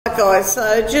Alright guys,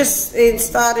 so just in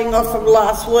starting off from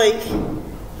last week,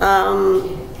 are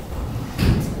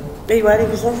you waiting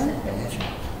for something?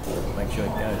 Make sure it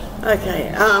goes.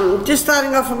 Okay, just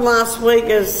starting off from last week,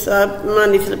 as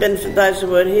only for the benefit of those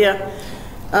who weren't here,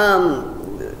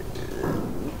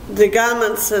 the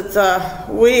garments that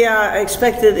we are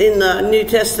expected in the New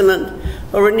Testament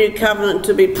or a new covenant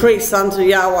to be priests unto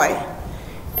Yahweh.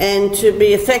 And to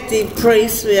be effective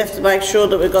priests, we have to make sure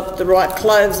that we've got the right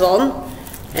clothes on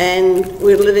and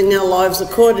we're living our lives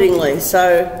accordingly.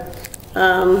 So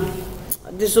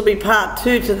this will be part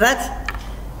 2 to that.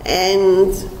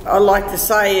 And I'd like to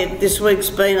say this week's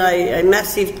been a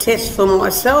massive test for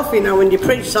myself. You know, when you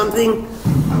preach something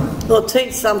or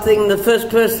teach something, the first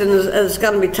person that's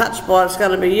going to be touched by it's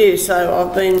going to be you. So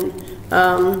I've been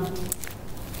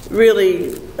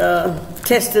really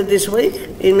tested this week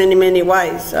in many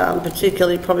ways,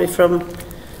 particularly probably from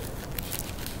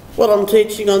what I'm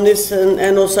teaching on this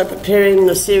and also preparing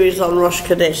the series on Rosh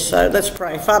Kadesh. So let's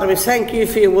pray. Father, we thank you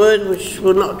for your word, which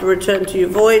will not return to you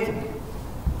void.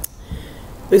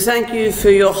 We thank you for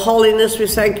your holiness. We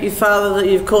thank you, Father, that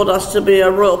you've called us to be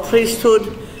a royal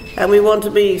priesthood, and we want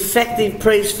to be effective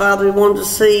priests, Father. We want to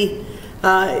see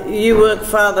you work,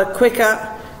 Father,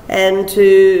 quicker, and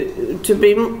to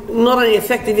be not only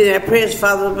effective in our prayers,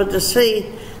 Father, but to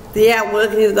see the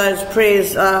outworking of those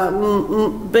prayers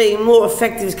being more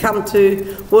effective, come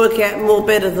to work out more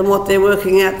better than what they're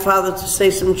working out, Father, to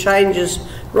see some changes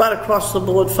right across the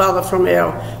board, Father, from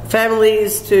our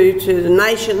families to the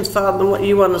nations, Father, and what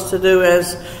you want us to do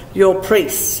as your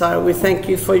priests. So we thank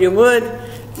you for your word.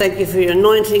 Thank you for your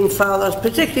anointing, Father,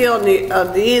 particularly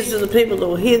on the ears of the people that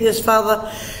will hear this, Father.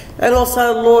 And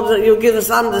also, Lord, that you'll give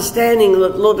us understanding,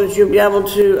 Lord, that you'll be able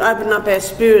to open up our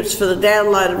spirits for the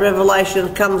download of revelation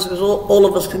that comes, because all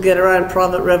of us can get our own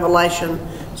private revelation.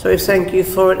 So we thank you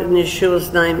for it in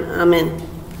Yeshua's name. Amen.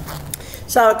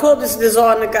 So I called this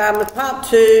Design the Garment Part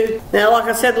 2. Now, like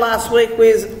I said last week,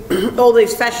 with all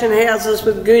these fashion houses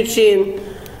with Gucci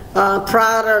and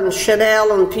Prada and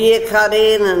Chanel and Pierre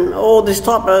Cardin and all this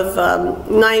type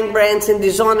of name brands and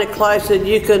designer clothes that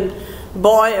you could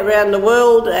buy around the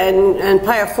world and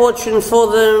pay a fortune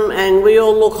for them, and we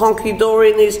all look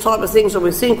honky-dory in these type of things, or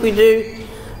we think we do.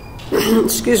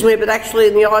 Excuse me, but actually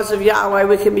in the eyes of Yahweh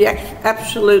we can be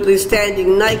absolutely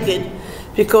standing naked,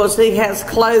 because he has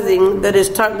clothing that is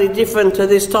totally different to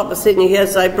this type of thing. He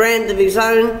has a brand of his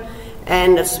own,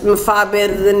 and it's far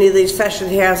better than any of these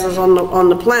fashion houses on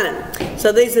the planet.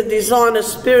 So these are designer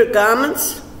spirit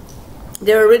garments.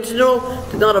 They're original,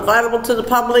 they're not available to the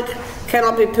public,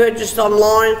 cannot be purchased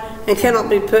online, and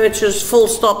cannot be purchased full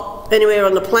stop anywhere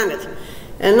on the planet.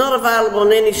 And not available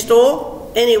in any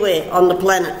store, anywhere on the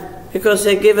planet, because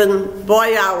they're given by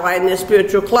Yahweh in their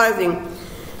spiritual clothing.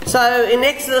 So in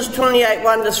Exodus 28,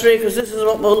 1-3, because this is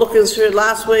what we were looking through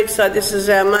last week, so this is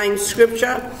our main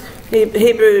scripture,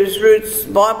 Hebrews Roots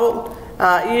Bible.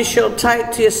 You shall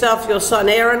take to yourself your son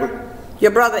Aaron,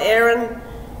 your brother Aaron,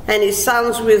 and his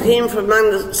sons with him from among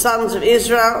the sons of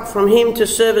Israel, from him to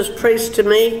serve as priests to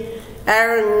me,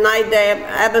 Aaron, Nadab,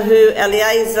 Abihu,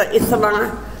 Eleazar,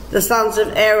 Ithamar, the sons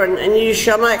of Aaron. And you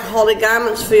shall make holy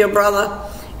garments for your brother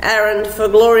Aaron, for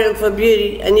glory and for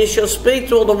beauty, and you shall speak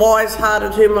to all the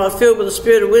wise-hearted whom I fill with the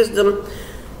spirit of wisdom,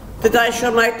 that they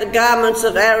shall make the garments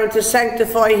of Aaron to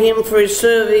sanctify him for his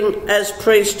serving as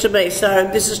priest to me. So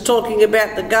this is talking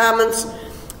about the garments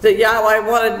that Yahweh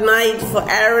wanted made for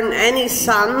Aaron and his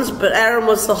sons, but Aaron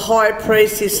was the high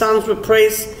priest, his sons were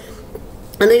priests,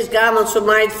 and these garments were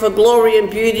made for glory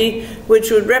and beauty, which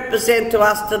would represent to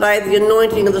us today the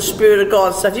anointing of the Spirit of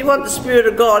God. So if you want the Spirit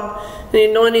of God,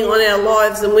 the anointing on our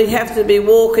lives, then we have to be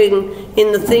walking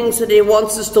in the things that he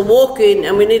wants us to walk in,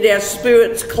 and we need our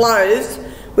spirits clothed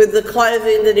with the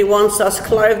clothing that he wants us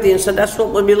clothed in. So that's what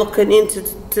we'll be looking into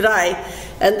today.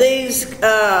 And these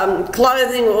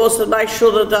clothing will also make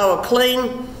sure that they were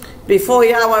clean before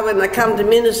Yahweh when they come to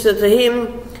minister to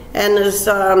him. And as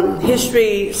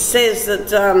history says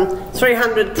that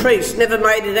 300 priests never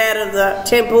made it out of the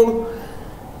temple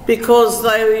because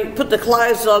they put the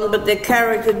clothes on, but their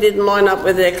character didn't line up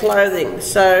with their clothing.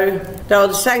 So they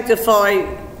would sanctify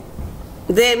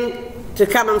them to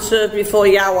come and serve before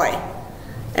Yahweh.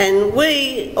 And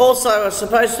we also are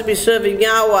supposed to be serving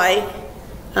Yahweh,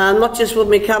 not just when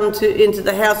we come into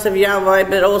the house of Yahweh,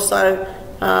 but also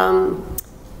on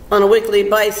a weekly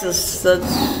basis, that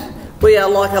we are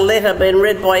like a letter being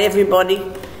read by everybody,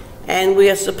 and we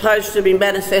are supposed to be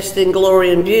manifesting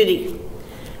glory and beauty.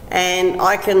 And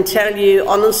I can tell you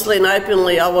honestly and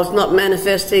openly, I was not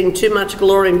manifesting too much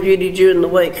glory and beauty during the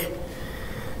week.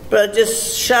 but it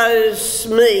just shows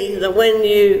me that when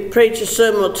you preach a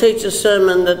sermon or teach a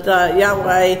sermon, that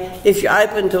Yahweh, if you're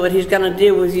open to it, He's going to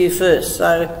deal with you first.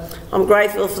 So I'm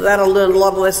grateful for that. I learned a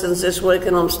lot of lessons this week,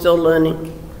 and I'm still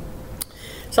learning.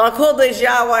 So I call these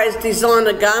Yahweh's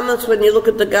designer garments when you look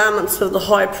at the garments of the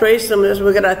high priest, and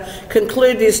we're going to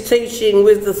conclude this teaching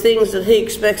with the things that he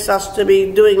expects us to be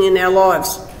doing in our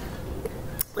lives.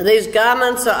 These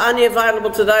garments are only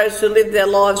available to those who live their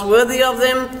lives worthy of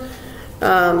them.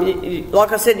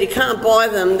 Like I said, you can't buy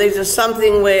them. These are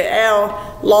something where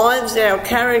our lives, our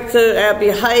character, our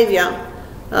behaviour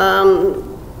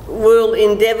will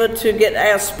endeavour to get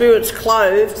our spirits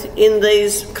clothed in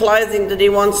these clothing that he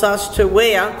wants us to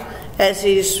wear as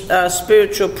his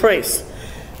spiritual priest.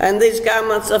 And these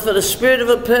garments are for the spirit of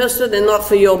a person. They're not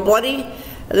for your body.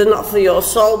 They're not for your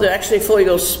soul. They're actually for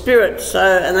your spirit.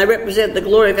 And they represent the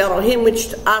glory of Elohim, which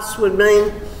to us would mean,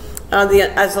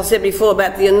 as I said before,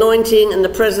 about the anointing and the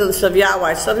presence of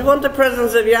Yahweh. So if you want the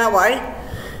presence of Yahweh,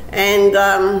 and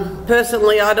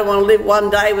personally I don't want to live one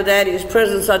day without his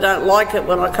presence. I don't like it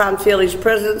when I can't feel his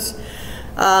presence.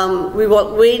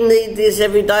 We need this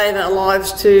every day of our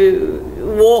lives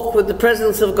to walk with the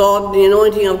presence of God, the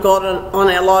anointing of God on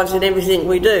our lives in everything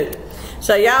we do.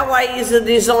 So Yahweh is a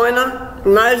designer,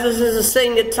 Moses is a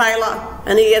senior tailor,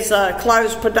 and he has a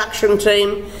clothes production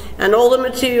team, and all the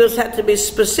materials had to be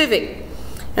specific.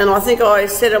 And I think I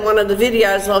said in one of the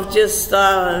videos I've just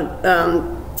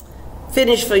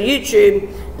finished for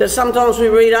YouTube, that sometimes we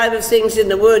read over things in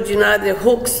the Word, you know, they're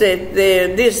hooks,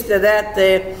 they're this, they're that,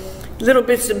 they're little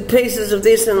bits and pieces of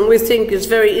this, and we think it's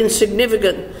very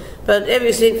insignificant. But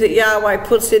everything that Yahweh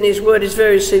puts in His Word is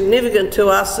very significant to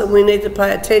us, and we need to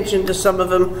pay attention to some of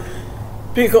them,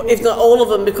 because, if not all of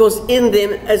them, because in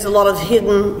them is a lot of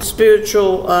hidden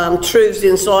spiritual truths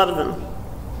inside of them.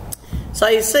 So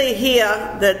you see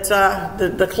here that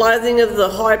the clothing of the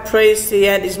high priest, he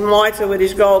had his mitre with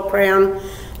his gold crown,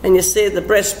 and you see the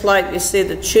breastplate, you see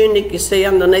the tunic, you see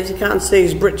underneath, you can't see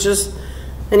his breeches,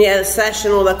 and he had a sash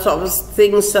and all that type of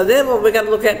things. So they're what we're going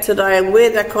to look at today, and where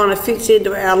that kind of fits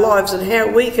into our lives and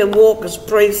how we can walk as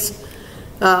priests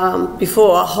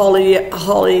before a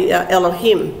holy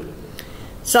Elohim.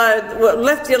 So we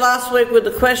left you last week with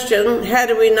the question, how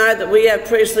do we know that we have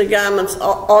priestly garments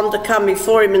on to come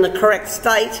before him in the correct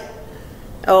state?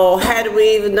 Or how do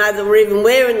we even know that we're even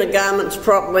wearing the garments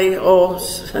properly? Or,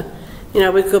 you know,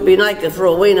 we could be naked for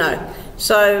all we know.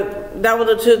 So that were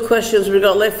the two questions we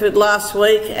got left with last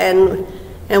week, and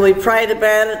we prayed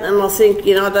about it, and I think,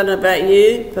 you know, I don't know about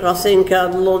you, but I think the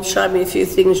Lord showed me a few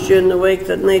things during the week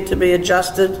that need to be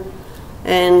adjusted,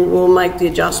 and we'll make the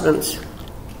adjustments.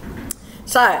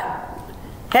 So,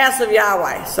 house of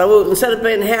Yahweh. So instead of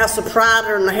being the house of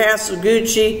Prada and the house of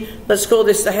Gucci, let's call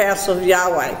this the house of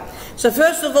Yahweh. So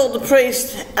first of all, the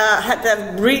priest had to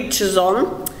have breeches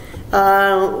on,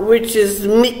 which is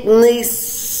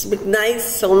miknes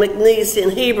or miknes in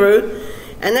Hebrew,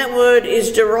 and that word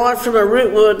is derived from a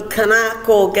root word kanak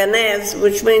or ganaz,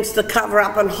 which means to cover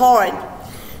up and hide.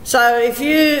 So if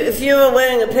you were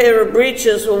wearing a pair of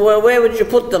breeches, well, where would you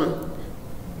put them?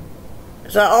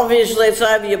 So obviously it's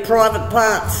over your private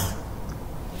parts,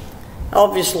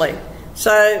 obviously.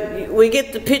 So we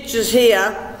get the pictures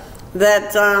here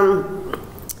that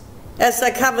as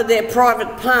they cover their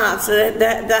private parts,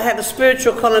 they have a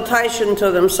spiritual connotation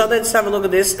to them. So let's have a look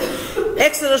at this.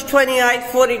 Exodus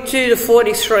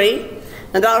 28:42-43,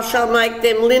 and thou shalt make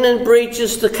them linen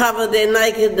breeches to cover their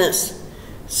nakedness.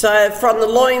 So from the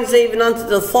loins even unto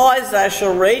the thighs they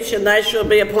shall reach, and they shall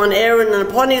be upon Aaron and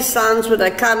upon his sons when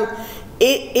they come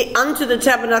unto the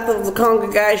tabernacle of the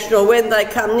congregation, or when they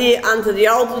come near unto the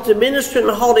altar to minister in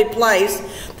the holy place,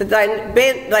 that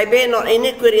they bear not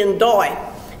iniquity and die.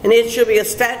 And it shall be a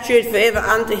statute forever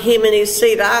unto him and his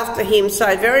seed after him.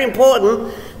 So very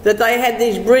important that they had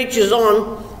these breeches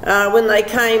on when they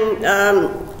came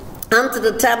unto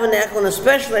the tabernacle, and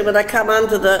especially when they come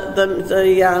unto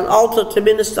the altar to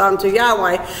minister unto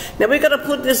Yahweh. Now we've got to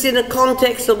put this in a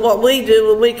context of what we do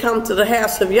when we come to the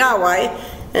house of Yahweh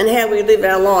and how we live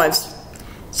our lives.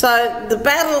 So the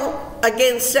battle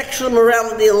against sexual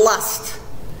immorality and lust,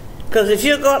 because if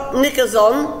you've got knickers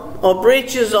on or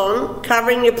breeches on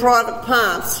covering your private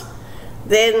parts,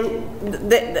 then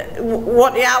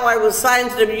what Yahweh was saying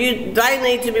to them, they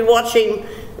need to be watching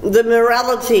the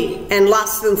morality and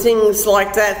lust and things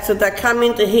like that, so they come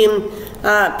into him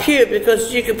pure,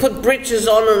 because you could put breeches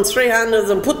on, and 300 of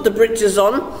them put the breeches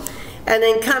on, and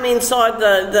then come inside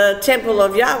the temple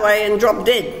of Yahweh and drop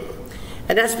dead.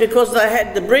 And that's because they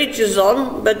had the breeches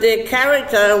on, but their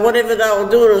character, whatever they were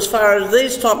doing as far as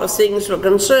these type of things were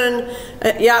concerned,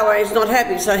 Yahweh is not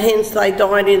happy, so hence they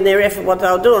died in their effort what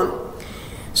they were doing.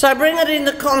 So bring it in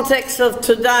the context of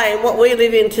today, what we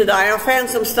live in today. I found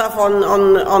some stuff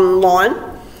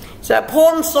online. So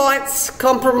porn sites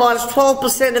comprise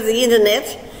 12% of the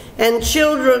internet, and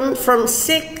children from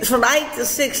 8 to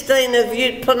 16 have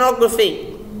viewed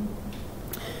pornography.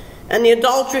 And the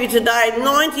adultery today,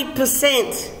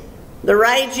 90%, the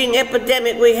raging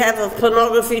epidemic we have of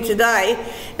pornography today.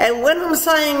 And when I'm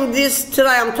saying this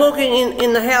today, I'm talking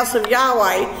in the house of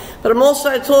Yahweh, but I'm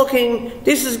also talking,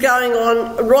 this is going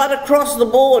on right across the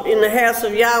board in the house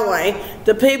of Yahweh,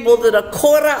 the people that are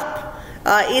caught up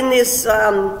in this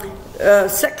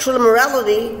sexual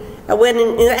immorality, when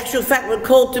in actual fact we're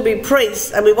called to be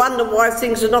priests, and we wonder why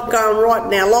things are not going right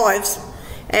in our lives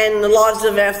and the lives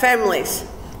of our families.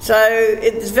 So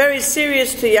it's very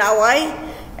serious to Yahweh,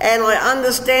 and I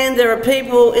understand there are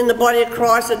people in the body of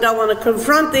Christ that don't want to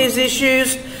confront these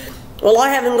issues. Well, I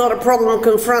haven't got a problem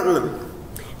confronting them.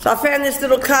 So I found this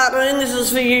little cartoon. This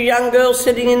is for you young girls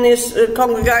sitting in this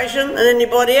congregation and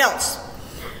anybody else.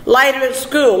 Later at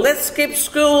school, let's skip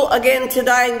school again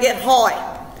today and get high.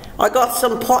 I got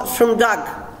some pots from Doug.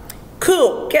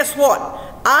 Cool, guess what?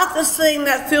 After seeing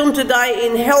that film today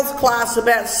in health class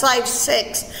about safe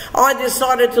sex, I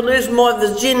decided to lose my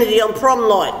virginity on prom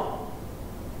night.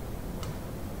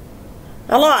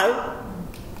 Hello?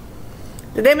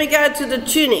 Then we go to the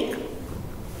tunic.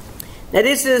 Now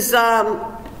this is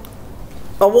a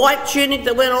white tunic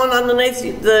that went on underneath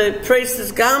the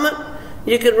priest's garment.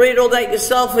 You can read all that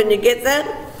yourself when you get that.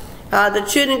 The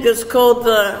tunic is called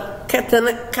the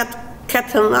katanai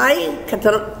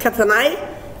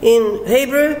in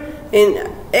Hebrew. In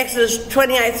Exodus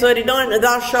 28:39, and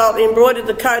thou shalt embroider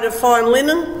the coat of fine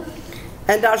linen,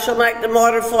 and thou shalt make the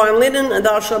mitre of fine linen, and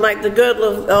thou shalt make the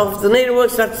girdle of the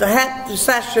needlework. That's the hat, the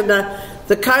sash, and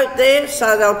the coat there.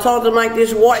 So they were told to make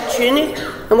this white tunic,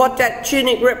 and what that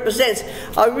tunic represents.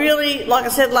 I really, like I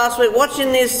said last week,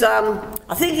 watching this,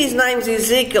 I think his name's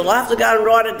Ezekiel. I have to go and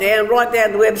write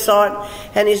down the website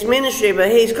and his ministry, but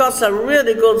he's got some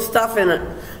really good stuff in it.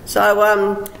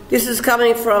 So this is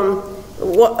coming from,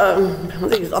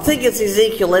 I think it's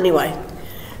Ezekiel anyway.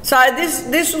 So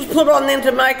this was put on them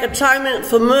to make atonement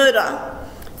for murder,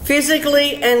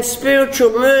 physically and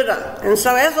spiritual murder. And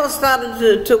so as I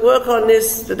started to work on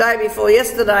this the day before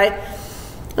yesterday,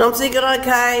 I'm thinking,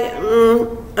 okay,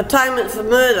 atonement for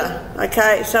murder.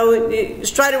 Okay, so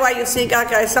straight away you think,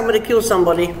 okay, somebody killed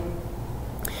somebody.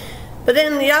 But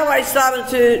then Yahweh started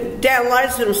to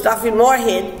download some stuff in my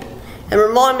head and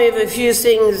remind me of a few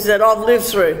things that I've lived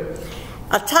through.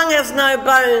 A tongue has no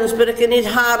bones, but it can hit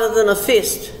harder than a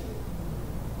fist.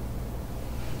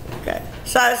 Okay,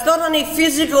 so it's not only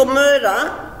physical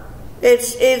murder,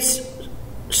 it's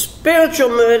spiritual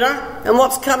murder and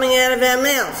what's coming out of our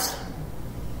mouths.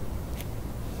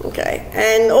 Okay,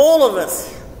 and all of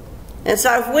us. And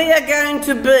so if we are going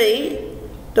to be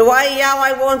the way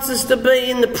Yahweh wants us to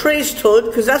be in the priesthood,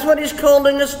 because that's what He's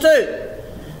calling us to,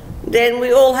 then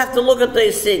we all have to look at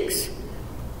these things.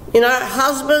 You know,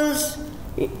 husbands,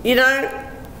 you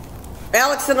know,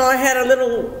 Alex and I had a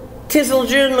little tizzle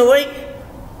during the week.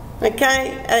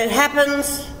 Okay, it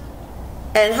happens,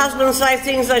 and husbands say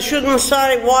things they shouldn't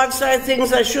say, wives say things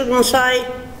they shouldn't say.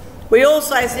 We all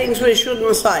say things we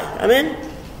shouldn't say. Amen?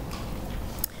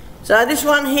 So this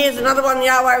one here is another one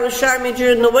Yahweh was showing me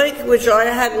during the week, which I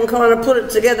hadn't kind of put it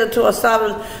together till I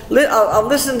started. I've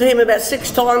listened to him about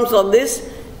 6 times on this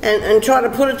and trying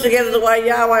to put it together the way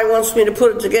Yahweh wants me to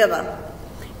put it together.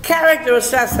 Character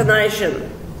assassination.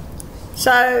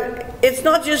 So it's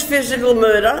not just physical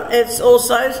murder, it's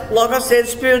also, like I said,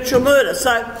 spiritual murder.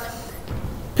 So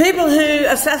people who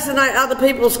assassinate other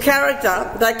people's character,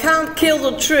 they can't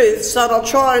kill the truth, so they'll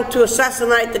try to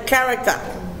assassinate the character.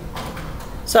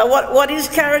 So what is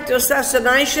character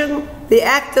assassination? The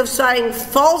act of saying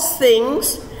false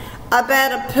things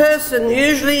about a person,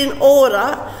 usually in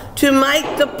order to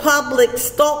make the public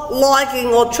stop liking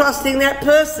or trusting that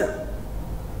person.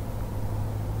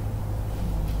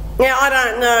 Now, I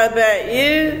don't know about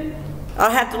you. I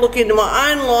have to look into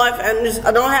my own life,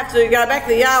 and I have to go back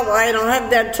to Yahweh, and I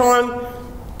haven't had time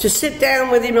to sit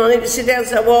down with Him. I need to sit down and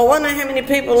say, well, I wonder how many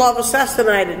people I've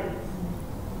assassinated.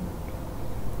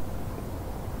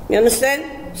 You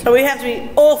understand? So we have to be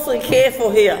awfully careful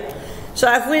here.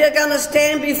 So if we are going to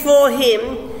stand before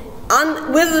Him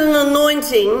with an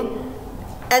anointing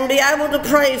and be able to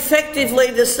pray effectively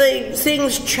to see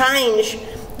things change,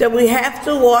 then we have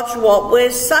to watch what we're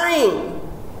saying.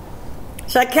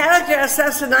 So character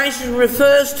assassination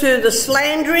refers to the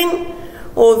slandering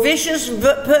or vicious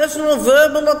personal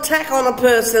verbal attack on a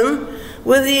person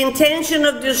with the intention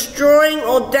of destroying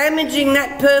or damaging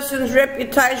that person's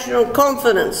reputation or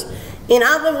confidence. In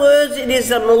other words, it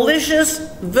is a malicious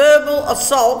verbal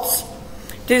assault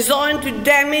designed to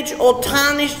damage or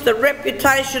tarnish the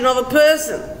reputation of a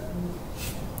person.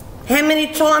 How many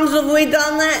times have we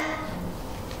done that?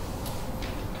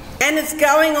 And it's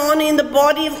going on in the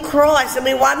body of Christ, and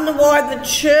we wonder why the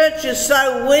church is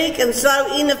so weak and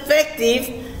so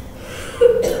ineffective.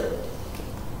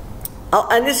 Oh,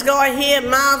 and this guy here,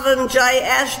 Marvin J.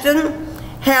 Ashton,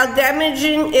 how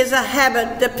damaging is a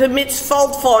habit that permits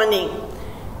fault finding.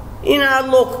 You know,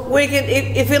 look, we can,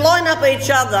 if we line up each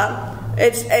other,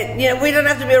 we don't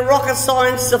have to be a rocket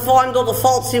science to find all the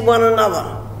faults in one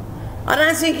another. I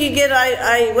don't think you get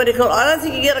I don't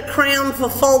think you get a crown for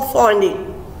fault finding.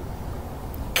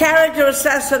 Character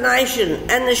assassination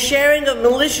and the sharing of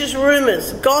malicious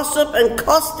rumours, gossip and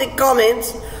caustic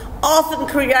comments often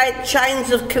create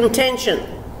chains of contention.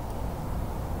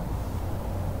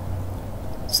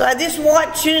 So this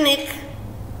white tunic,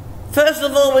 first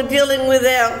of all, we're dealing with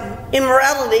our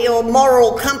immorality or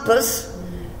moral compass,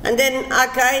 and then,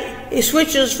 okay, he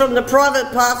switches from the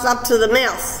private parts up to the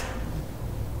mouth.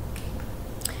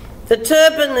 The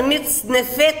turban, the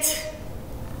mitznefet,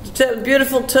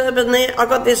 beautiful turban there. I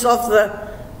got this off the,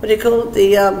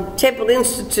 the Temple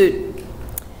Institute.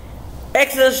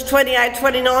 Exodus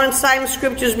 28:29, same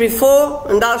scriptures before.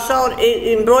 And thou shalt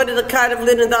embroider the coat of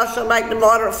linen, thou shalt make the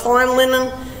mitre of fine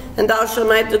linen, and thou shalt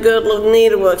make the girdle of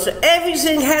needlework. So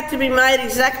everything had to be made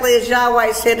exactly as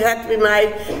Yahweh said had to be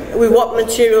made, with what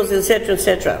materials, etc.,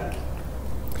 etc.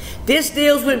 This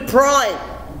deals with pride.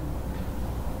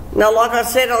 Now, like I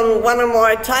said on one of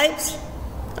my tapes,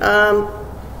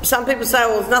 some people say,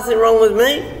 well, there's nothing wrong with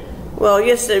me. Well,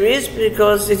 yes, there is,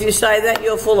 because if you say that,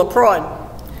 you're full of pride.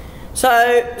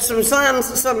 So, some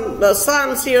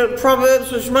Psalms here,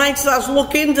 Proverbs, which makes us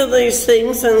look into these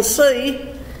things and see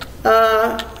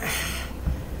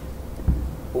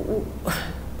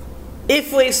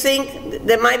if we think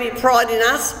there may be pride in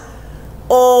us,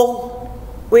 or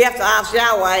we have to ask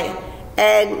Yahweh.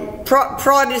 And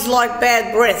pride is like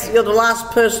bad breath. You're the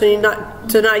last person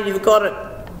to know you've got it.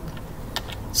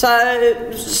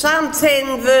 So, Psalm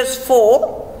 10 verse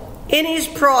 4, in his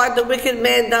pride the wicked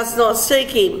man does not seek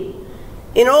him.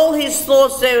 In all his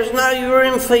thoughts there is no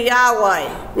room for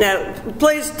Yahweh. Now,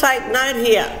 please take note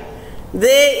here.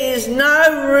 There is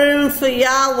no room for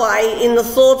Yahweh in the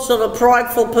thoughts of a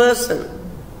prideful person.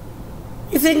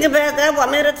 You think about that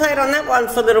one, meditate on that one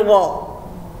for a little while.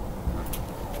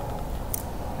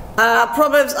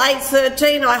 Proverbs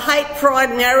 8:13, I hate pride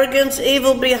and arrogance,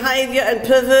 evil behaviour and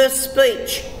perverse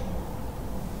speech.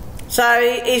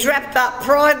 So he's wrapped up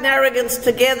pride and arrogance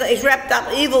together, he's wrapped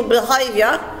up evil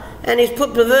behaviour, and he's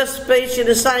put perverse speech in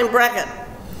the same bracket.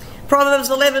 Proverbs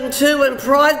 11:2, when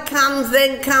pride comes,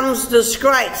 then comes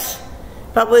disgrace,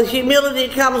 but with humility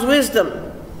comes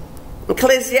wisdom.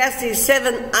 Ecclesiastes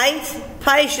 7:8,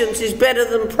 patience is better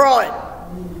than pride.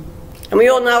 And we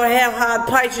all know how hard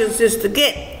patience is to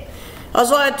get.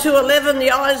 Isaiah 2:11,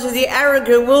 the eyes of the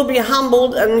arrogant will be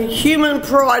humbled and human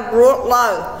pride brought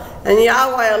low, and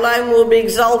Yahweh alone will be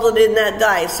exalted in that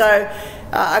day. So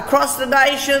across the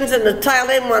nations, and the tail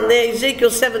end one there, Ezekiel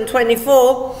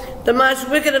 7:24, the most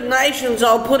wicked of nations,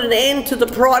 I'll put an end to the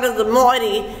pride of the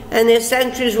mighty, and their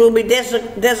sanctuaries will be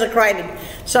desecrated.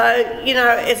 So, you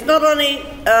know, it's not only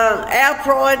our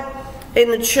pride in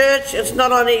the church, it's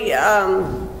not only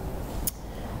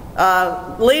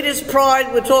leaders'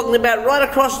 pride, we're talking about right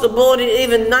across the board,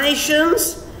 even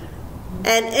nations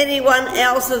and anyone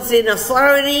else that's in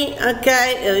authority,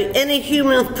 okay, any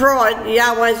human pride,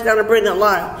 Yahweh's going to bring it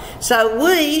low. So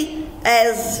we,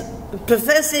 as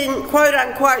professing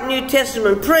quote-unquote New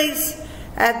Testament priests,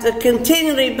 have to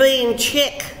continually be in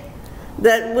check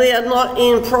that we are not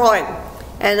in pride.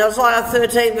 And Isaiah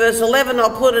 13 verse 11,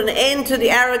 I'll put an end to the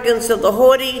arrogance of the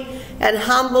haughty and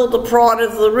humble the pride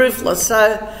of the ruthless.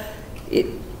 So,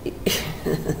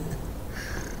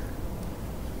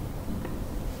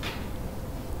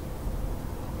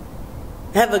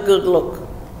 have a good look.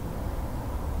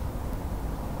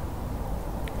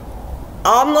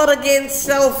 I'm not against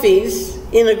selfies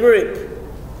in a group,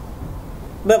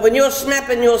 but when you're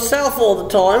snapping yourself all the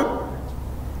time,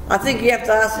 I think you have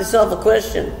to ask yourself a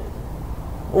question.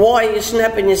 Why are you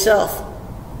snapping yourself?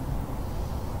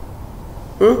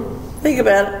 Think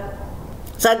about it.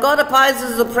 So God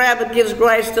opposes the proud but gives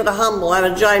grace to the humble, out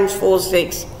of James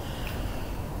 4:6.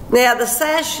 Now the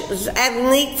sash is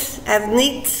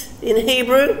avnit in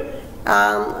Hebrew,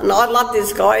 and I love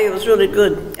this guy, he was really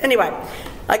good. Anyway,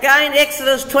 again,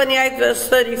 Exodus 28 verse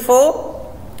 34.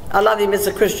 I love him as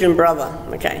a Christian brother.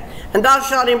 Okay. And thou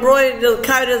shalt embroider the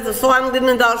coat of the fine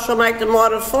linen, thou shalt make the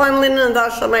mitre of fine linen, and thou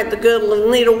shalt make the girdle of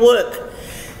needlework.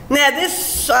 Now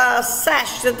this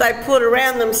sash that they put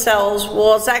around themselves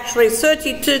was actually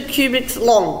 32 cubits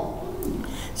long.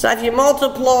 So if you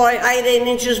multiply 18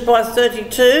 inches by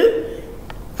 32,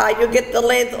 you'll get the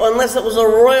length, unless it was a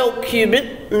royal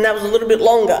cubit, and that was a little bit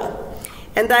longer.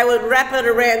 And they would wrap it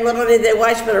around not only their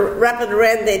waist, but wrap it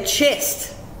around their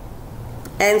chest.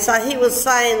 And so he was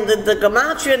saying that the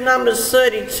gematria number's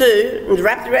 32, and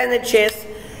wrapped around their chest,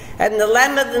 and the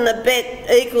lamed and the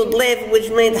bet equaled lev, which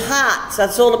means heart. So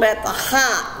it's all about the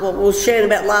heart, what we were sharing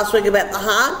about last week about the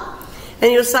heart.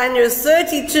 And you were saying there are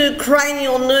 32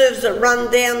 cranial nerves that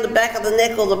run down the back of the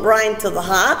neck or the brain to the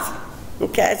heart.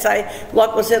 Okay, so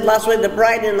like we said last week, the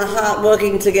brain and the heart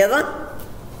working together.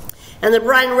 And the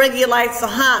brain regulates the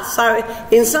heart. So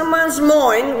in someone's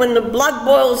mind, when the blood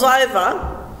boils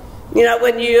over, you know,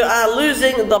 when you are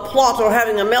losing the plot or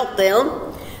having a meltdown,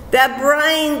 that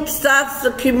brain starts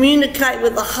to communicate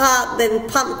with the heart, then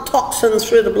pump toxins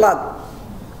through the blood.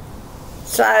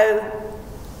 So,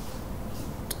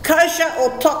 kosher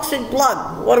or toxic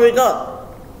blood, what do we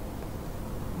got?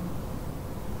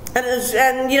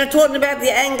 And you know, talking about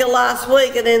the anger last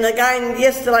week, and then again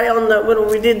yesterday on when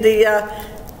we did the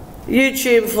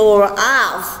YouTube for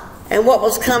Av, and what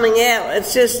was coming out,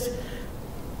 it's just,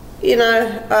 you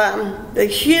know, the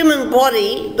human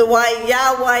body, the way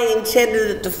Yahweh intended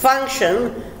it to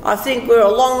function, I think we're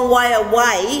a long way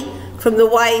away from the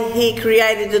way He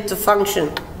created it to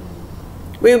function.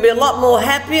 We would be a lot more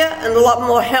happier and a lot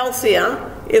more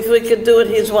healthier if we could do it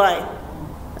His way,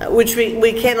 which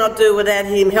we cannot do without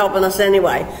Him helping us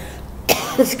anyway.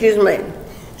 Excuse me.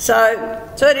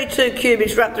 So, 32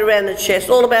 cubits wrapped around the chest,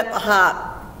 all about the heart.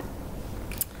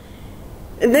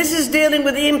 And this is dealing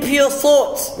with impure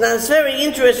thoughts. Now it's very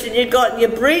interesting. You've got your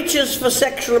breaches for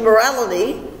sexual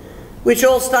immorality, which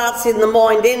all starts in the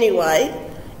mind anyway.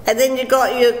 And then you've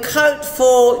got your coat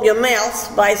for your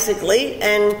mouth, basically.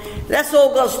 And that's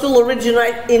all got to still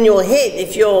originate in your head.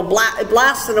 If you're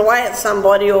blasting away at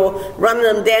somebody or running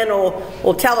them down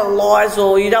or telling lies,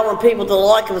 or you don't want people to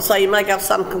like them, so you make up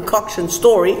some concoction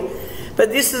story. But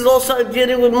this is also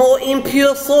dealing with more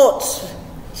impure thoughts.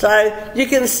 So you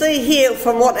can see here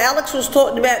from what Alex was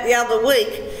talking about the other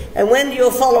week, and when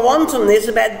you'll follow on from this,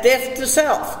 about death to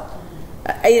self.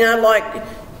 You know, like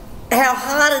how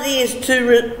hard it is to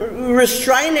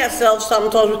restrain ourselves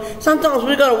sometimes. Sometimes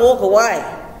we've got to walk away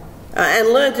and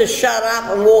learn to shut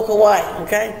up and walk away,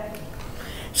 okay?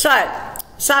 So,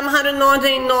 Psalm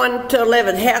 119, 9 to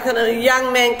 11. How can a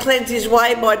young man cleanse his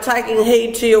way? By taking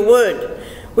heed to your word.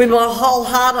 With my whole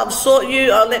heart I've sought you,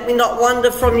 oh, let me not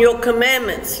wander from your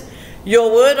commandments.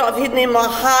 Your word I've hidden in my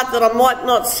heart that I might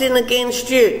not sin against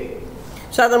you.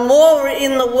 So the more we're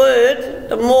in the word,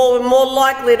 the more we're more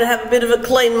likely to have a bit of a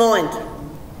clean mind.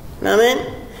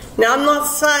 Amen? Now I'm not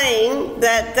saying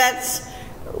that that's,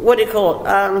 what do you call it,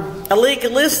 a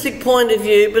legalistic point of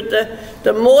view, but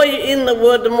the more you're in the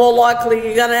word, the more likely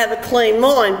you're going to have a clean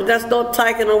mind. But that's not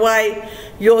taking away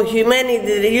your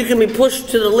humanity, that you can be pushed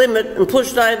to the limit and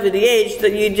pushed over the edge,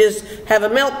 that you just have a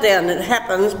meltdown. It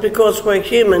happens because we're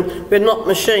human, we're not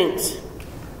machines.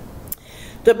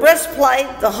 The breastplate,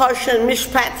 the Hoshen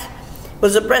Mishpat,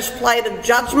 was a breastplate of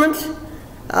judgment.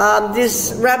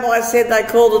 This rabbi said they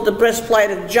called it the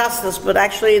breastplate of justice, but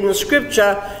actually in the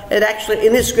scripture,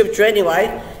 in this scripture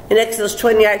anyway, in Exodus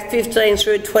 28:15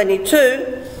 through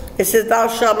 22, it says, thou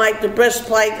shalt make the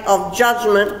breastplate of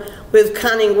judgment with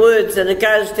cunning words, and it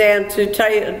goes down to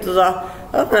tell you,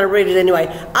 I'm going to read it anyway.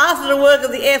 After the work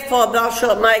of the ephod, thou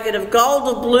shalt make it of gold,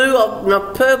 of blue,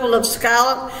 of purple, of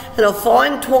scarlet, and of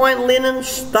fine twined linen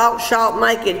thou shalt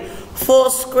make it.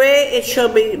 4 square it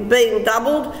shall be being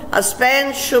doubled, a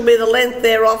span shall be the length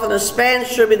thereof, and a span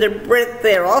shall be the breadth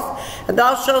thereof. And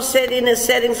thou shalt set in its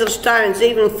settings of stones,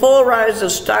 even 4 rows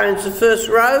of stones. The first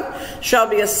row shall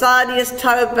be a sardius,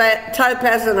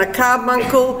 topaz, and a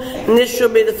carbuncle, and this shall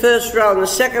be the first row. And the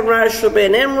second row shall be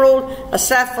an emerald, a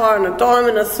sapphire, and a diamond.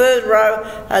 A third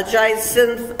row, a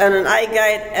jacinth, and an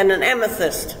agate, and an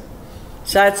amethyst.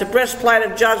 So it's a breastplate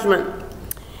of judgment.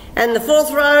 And the fourth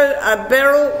row, a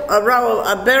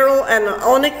beryl, and an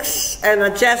onyx, and a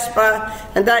jasper,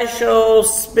 and they shall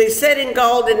be set in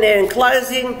gold in their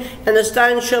enclosing, and the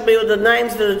stones shall be with the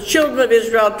names of the children of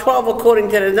Israel, 12 according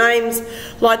to their names,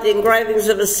 like the engravings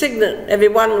of a signet. Every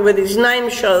one with his name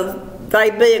shall they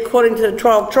be according to the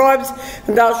 12 tribes,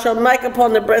 and thou shalt make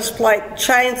upon the breastplate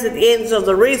chains at the ends of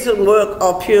the recent work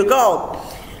of pure gold.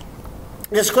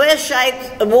 The square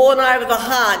shape worn over the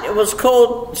heart, it was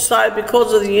called so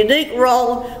because of the unique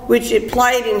role which it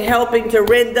played in helping to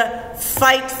render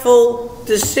fateful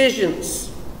decisions.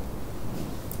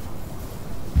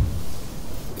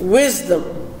 Wisdom.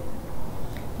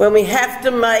 when we have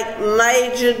to make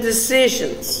major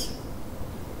decisions.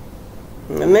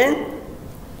 Amen?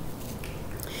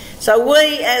 So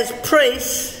we as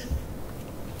priests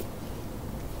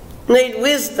need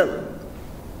wisdom,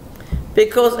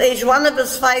 because each one of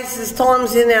us faces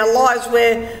times in our lives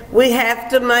where we have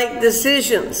to make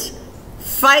decisions,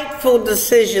 fateful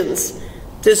decisions,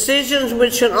 decisions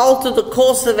which can alter the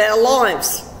course of our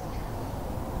lives.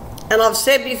 And I've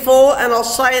said before, and I'll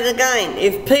say it again,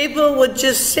 if people would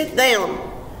just sit down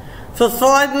for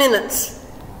 5 minutes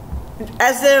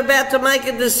as they're about to make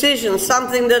a decision,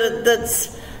 something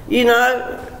that's, you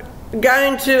know,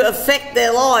 going to affect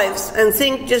their lives, and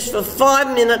think just for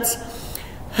 5 minutes,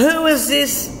 who is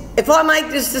this, if I make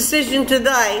this decision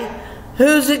today,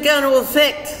 who's it going to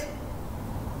affect?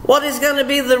 What is going to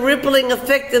be the rippling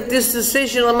effect of this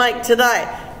decision I make today?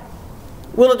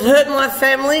 Will it hurt my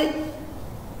family?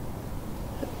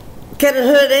 Can it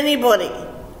hurt anybody?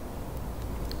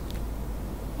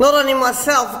 Not only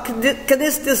myself, can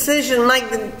this decision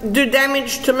do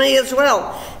damage to me as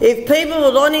well? If people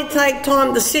would only take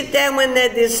time to sit down when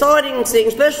they're deciding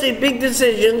things, especially big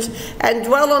decisions, and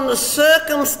dwell on the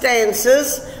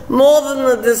circumstances more than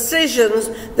the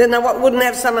decisions, then they wouldn't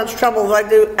have so much trouble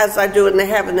as they do and they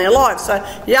have in their lives. So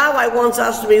Yahweh wants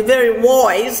us to be very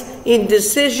wise in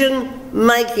decision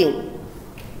making.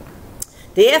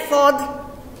 The ephod,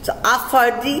 so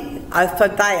Aphodi, I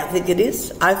think it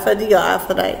is. Aphodi or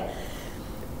Aphodi.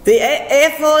 The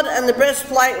ephod and the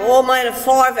breastplate are all made of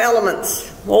 5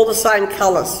 elements, all the same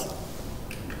colours.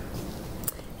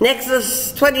 In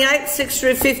Exodus 28, 6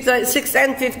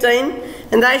 and 15,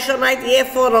 and they shall make the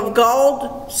ephod of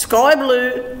gold, sky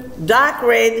blue, dark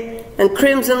red, and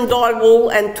crimson dyed wool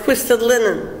and twisted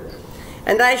linen.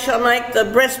 And they shall make the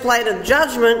breastplate of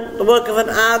judgment, the work of an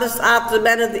artist, after the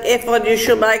manner of the ephod. You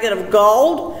shall make it of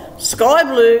gold, sky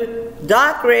blue,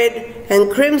 dark red,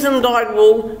 and crimson dyed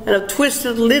wool, and of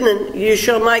twisted linen. You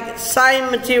shall make it,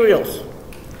 same materials.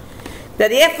 Now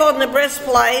the ephod and the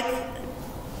breastplate,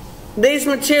 these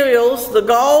materials, the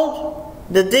gold,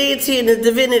 the deity and the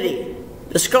divinity,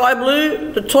 the sky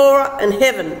blue, the Torah and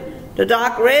heaven, the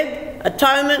dark red,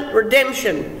 atonement,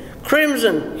 redemption,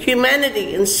 crimson,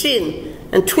 humanity and sin,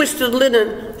 and twisted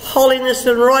linen, holiness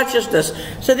and righteousness.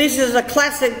 So this is a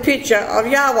classic picture of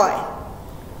Yahweh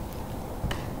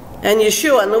and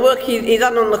Yeshua and the work he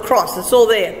done on the cross. It's all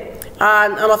there.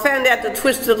 And I found out that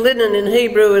twisted linen in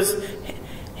Hebrew is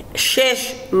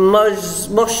shesh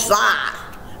moshah.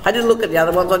 I didn't look at the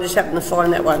other ones, I just happened to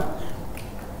find that one.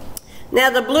 Now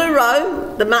the blue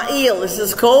robe, the ma'il this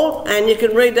is called, and you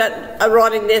can read that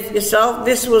writing there for yourself.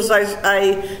 This was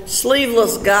a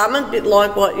sleeveless garment, a bit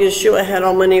like what Yeshua had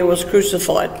on when he was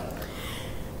crucified.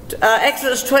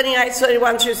 Exodus 28,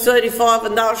 31 through 35,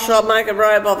 and thou shalt make a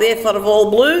robe of the ephod of all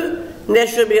blue, and there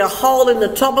shall be a hole in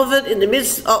the top of it, in the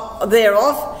midst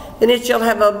thereof, and it shall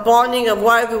have a binding of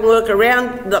woven work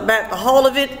around about the whole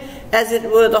of it, as it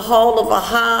were the whole of a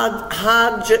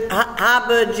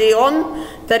habergeon,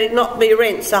 that it not be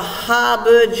rent. So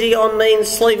habergeon means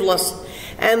sleeveless.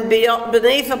 And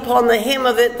beneath upon the hem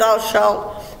of it thou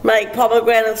shalt make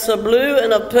pomegranates of blue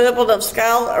and of purple and of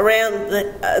scale around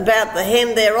about the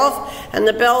hem thereof, and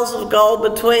the bells of gold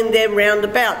between them round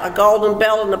about. A golden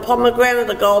bell and a pomegranate,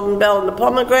 a golden bell and a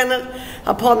pomegranate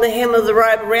upon the hem of the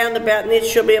robe round about, and it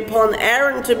shall be upon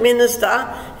Aaron to minister,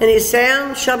 and his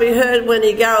sound shall be heard when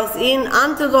he goeth in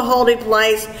unto the holy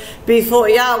place before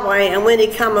Yahweh, and when he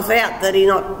cometh out, that he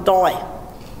not die.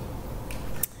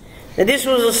 Now this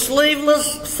was a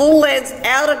sleeveless, full-length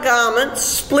outer garment,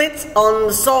 split on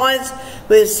the sides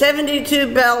with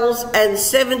 72 bells and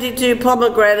 72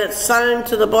 pomegranates sewn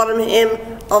to the bottom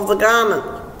hem of the garment.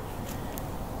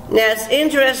 Now it's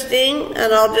interesting,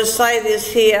 and I'll just say this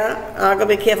here, I've got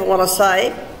to be careful what I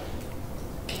say.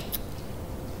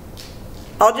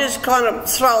 I'll just kind of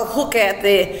throw a hook out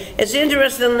there. It's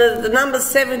interesting that the number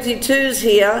 72s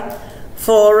here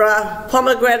for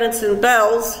pomegranates and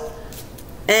bells.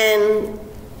 And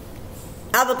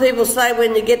other people say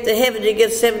when you get to heaven you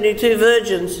get 72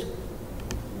 virgins.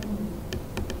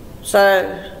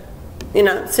 So, you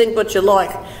know, think what you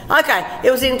like. Okay,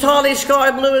 it was entirely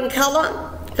sky blue in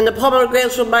colour, and the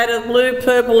pomegranates were made of blue,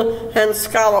 purple and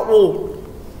scarlet wool.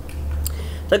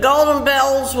 The golden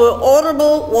bells were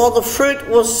audible while the fruit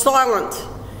was silent.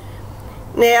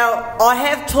 Now, I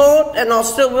have taught, and I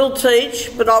still will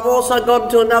teach, but I've also gone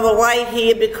to another way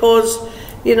here because,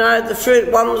 you know, the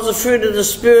fruit, one was the fruit of the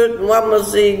Spirit and one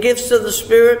was the gifts of the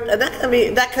Spirit, and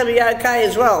that can be okay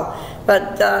as well.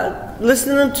 But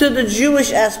listening to the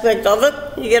Jewish aspect of it,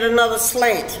 you get another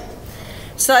slant.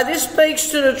 So this speaks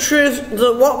to the truth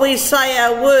that what we say,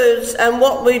 our words, and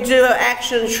what we do, our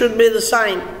actions should be the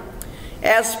same.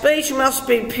 Our speech must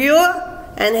be pure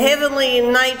and heavenly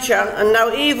in nature, and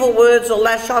no evil words or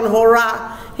lashon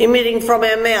hora emitting from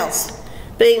our mouths.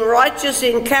 Being righteous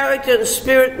in character and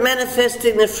spirit,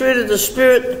 manifesting the fruit of the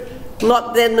Spirit,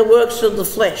 not then the works of the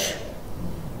flesh.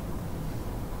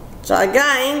 So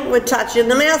again, we're touching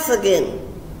the mouth again.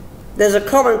 There's a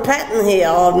common pattern here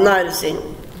I'm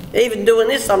noticing. Even doing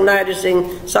this, I'm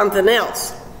noticing something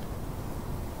else.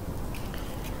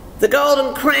 The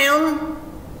golden crown,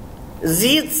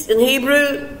 zitz in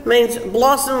Hebrew, means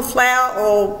blossom, flower,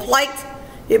 or plate.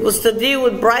 It was to deal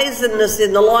with brazenness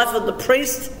in the life of the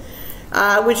priest,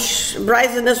 which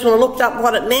brazenness, when I looked up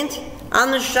what it meant,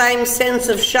 unashamed sense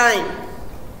of shame.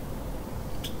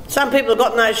 Some people have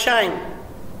got no shame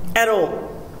at all.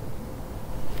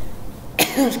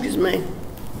 Excuse me.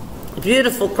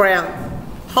 Beautiful crown.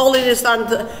 Holiness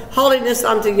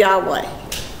unto Yahweh.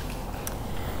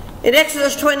 In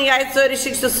Exodus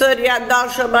 28:36-38, thou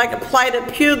shalt make a plate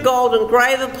of pure gold and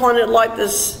grave upon it like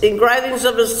the engravings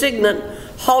of a signet,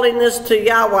 holiness to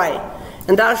Yahweh.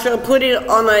 And thou shalt put it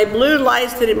on a blue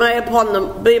lace, that it may be upon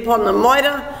the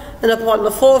mitre, and upon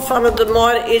the forefront of the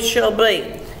mitre it shall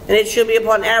be. And it shall be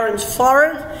upon Aaron's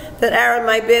forehead, that Aaron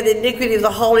may bear the iniquity of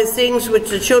the holy things which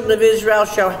the children of Israel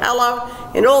shall hallow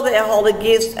in all their holy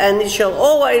gifts, and it shall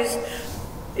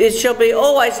be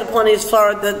always upon his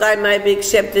forehead, that they may be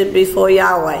accepted before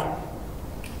Yahweh.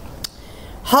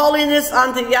 Holiness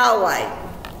unto Yahweh.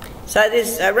 So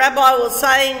this rabbi was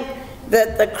saying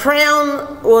that the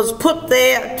crown was put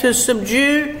there to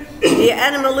subdue the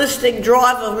animalistic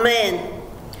drive of man,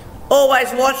 always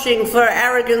watching for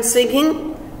arrogant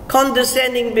thinking,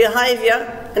 condescending behaviour,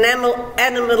 and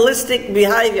animalistic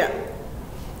behaviour.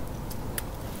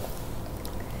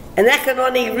 And that can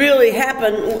only really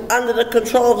happen under the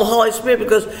control of the Holy Spirit,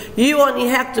 because you only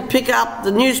have to pick up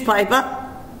the newspaper,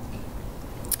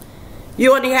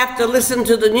 you only have to listen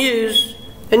to the news,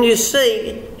 and you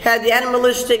see how the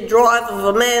animalistic drive of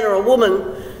a man or a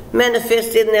woman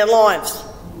manifests in their lives.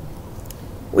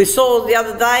 We saw the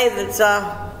other day that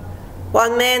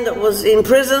one man that was in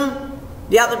prison,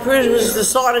 the other prisoners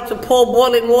decided to pour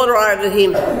boiling water over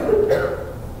him.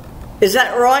 Is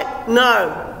that right?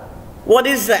 No. What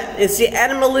is that? It's the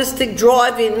animalistic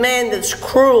drive in man that's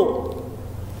cruel.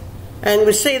 And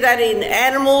we see that in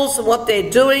animals and what they're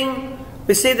doing.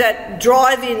 We see that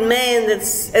drive in man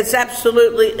it's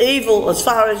absolutely evil as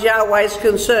far as Yahweh is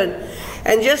concerned.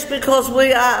 And just because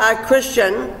we are a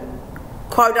Christian,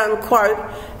 quote unquote,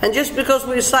 and just because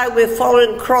we say we're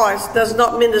following Christ does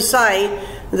not mean to say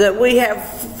that we have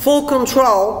full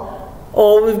control,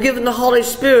 or we've given the Holy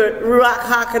Spirit, Ruach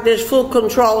HaKodesh, full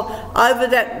control over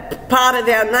that part of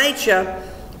our nature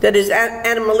that is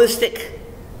animalistic.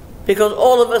 Because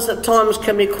all of us at times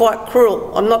can be quite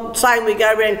cruel. I'm not saying we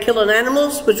go around killing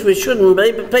animals, which we shouldn't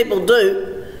be, but people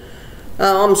do.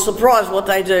 I'm surprised what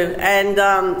they do. And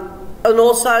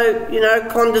also, you know,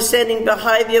 condescending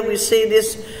behaviour. We see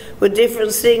this with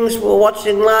different things. We were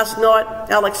watching last night,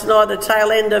 Alex and I, the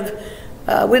tail end of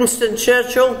Winston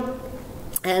Churchill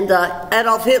and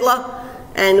Adolf Hitler.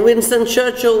 And Winston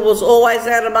Churchill was always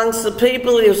out amongst the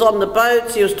people. He was on the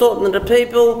boats, he was talking to the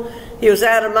people, he was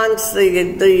out amongst the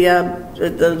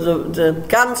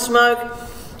gun smoke,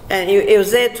 and he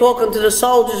was there talking to the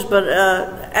soldiers. But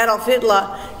Adolf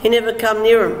Hitler, he never come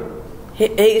near him.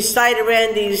 He stayed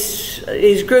around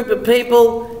his group of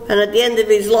people, and at the end of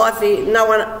his life, no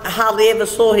one hardly ever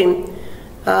saw him.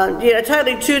 You know,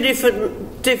 totally two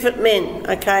different men.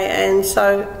 Okay, and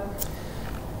so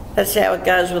that's how it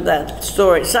goes with that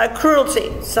story. So cruelty.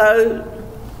 So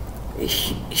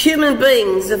human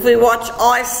beings, if we watch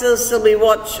ISIS and we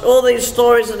watch all these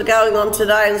stories that are going on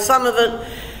today, and some of it,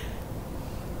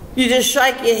 you just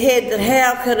shake your head that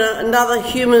how can another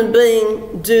human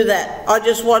being do that? I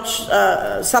just watched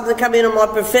something come in on my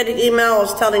prophetic email I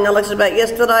was telling Alex about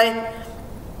yesterday.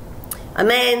 A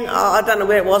man, I don't know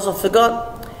where it was, I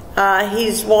forgot,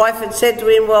 his wife had said to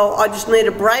him, well, I just need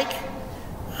a break.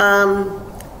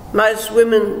 Most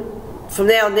women from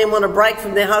now and then want a break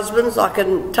from their husbands. I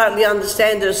can totally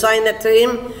understand her saying that to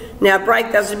him. Now, a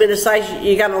break doesn't mean to say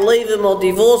you're going to leave them or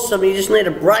divorce them, you just need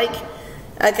a break.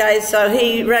 Okay, so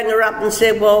he rang her up and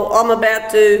said, well, I'm about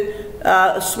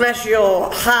to smash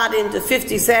your heart into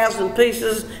 50,000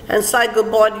 pieces and say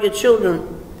goodbye to your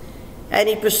children. And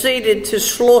he proceeded to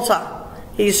slaughter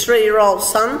his 3-year-old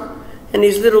son and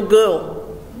his little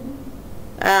girl.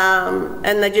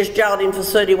 And they just jailed him for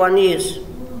 31 years.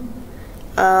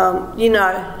 You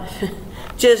know,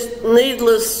 just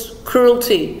needless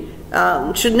cruelty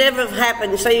should never have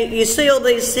happened. So you see all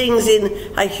these things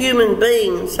in a human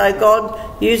being. So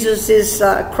God uses this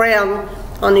crown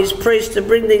on his priest to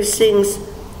bring these things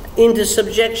into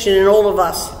subjection in all of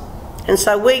us. And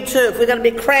so we too, if we're going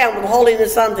to be crowned with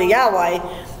holiness unto Yahweh,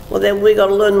 well then we've got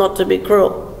to learn not to be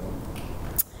cruel.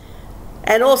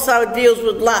 And also it deals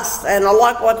with lust. And I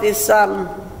like what this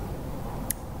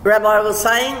rabbi was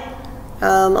saying.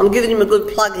 I'm giving him a good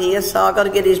plug here, so I've got to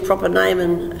get his proper name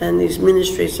and his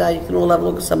ministry so you can all have a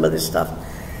look at some of this stuff.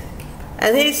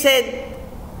 And he said,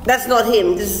 that's not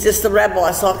him, this is just the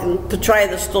rabbi, so I can portray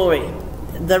the story.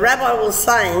 The rabbi was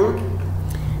saying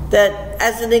that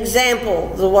as an example,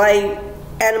 the way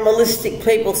animalistic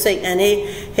people think, and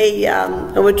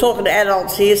and we're talking to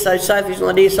adults here, so Sophie's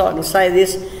not here so I can say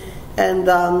this, and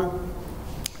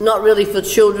not really for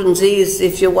children's ears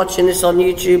if you're watching this on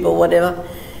YouTube or whatever.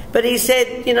 But he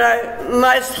said, you know,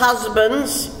 most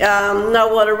husbands know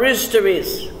what a rooster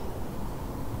is.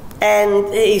 And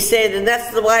he said, and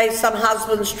that's the way some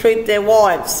husbands treat their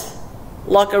wives,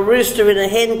 like a rooster in a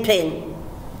hen pen.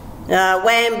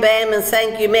 Wham, bam, and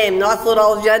thank you, ma'am. And I thought I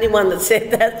was the only one that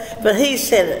said that, but he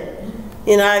said it.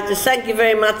 You know, just thank you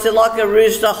very much. They're like a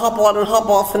rooster, hop on and hop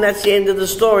off, and that's the end of the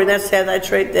story. That's how they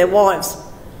treat their wives.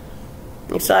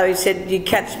 And so he said, you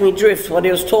catch me drift, what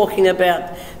he was talking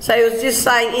about. So he was just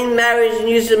saying in marriage, and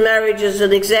using marriage as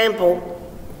an example,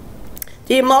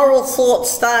 the immoral thoughts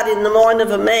start in the mind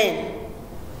of a man.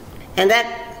 And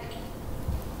that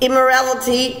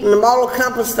immorality and the moral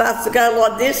compass starts to go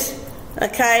like this.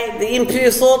 Okay, the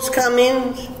impure thoughts come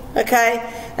in.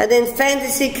 Okay, and then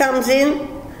fantasy comes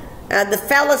in. The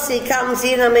fallacy comes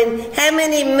in. I mean, how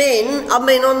many men, I've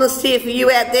been honest here for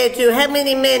you out there too, how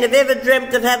many men have ever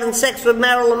dreamt of having sex with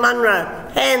Marilyn Monroe?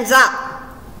 Hands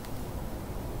up.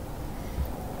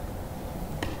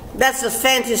 That's a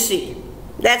fantasy.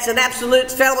 That's an absolute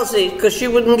fallacy, because she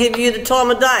wouldn't give you the time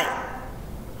of day.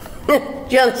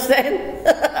 Do you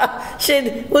understand?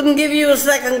 She wouldn't give you a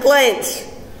second glance.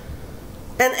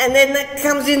 And then that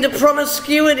comes into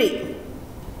promiscuity.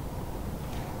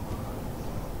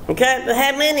 Okay, but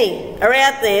how many are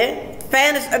out there?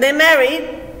 They're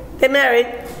married. They're married.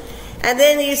 And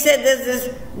then he said there's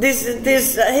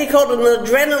this he called it an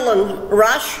adrenaline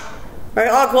rush.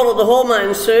 I call it the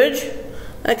hormone surge.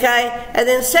 Okay, and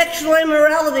then sexual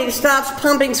immorality starts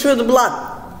pumping through the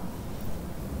blood.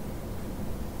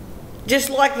 Just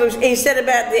like he said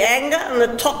about the anger and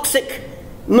the toxic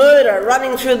murder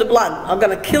running through the blood. I'm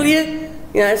going to kill you.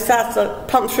 You know, it starts to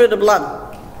pump through the blood.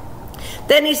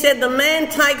 Then he said the man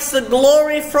takes the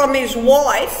glory from his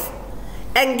wife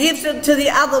and gives it to the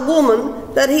other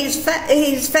woman that he's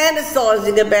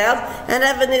fantasizing about and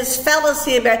having this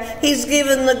fallacy about. He's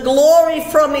given the glory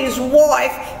from his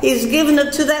wife, he's given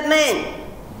it to that man.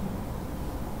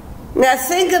 Now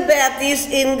think about this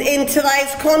in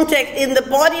today's context. In the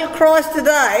body of Christ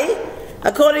today,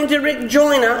 according to Rick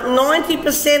Joyner,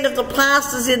 90% of the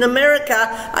pastors in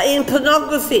America are in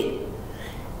pornography.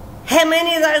 How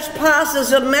many of those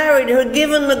pastors are married who have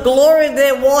given the glory of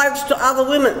their wives to other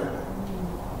women?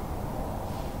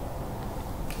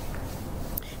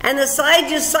 And the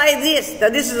sages say this, now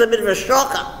this is a bit of a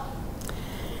shocker.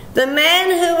 The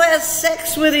man who has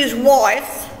sex with his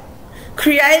wife,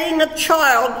 creating a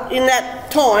child in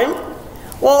that time,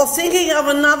 while thinking of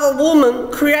another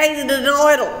woman, created an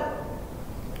idol.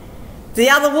 The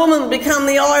other woman become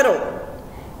the idol.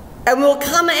 And will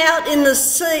come out in the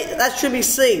seed, that should be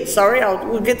seed, sorry,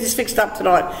 we'll get this fixed up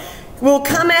tonight. Will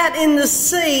come out in the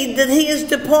seed that he has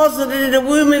deposited in the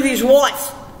womb of his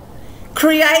wife,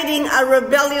 creating a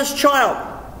rebellious child.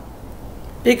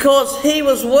 Because he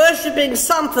was worshipping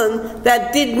something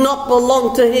that did not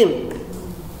belong to him.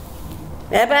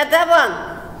 How about that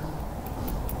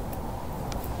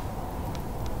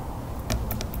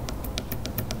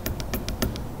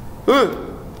one?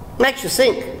 Makes you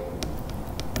think.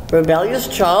 Rebellious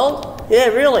child? Yeah,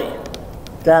 really.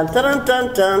 Dun dun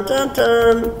dun dun dun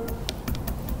dun.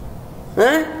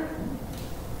 Huh?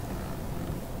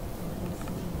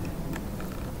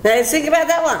 Now think about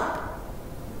that one.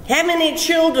 How many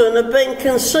children have been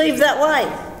conceived that way?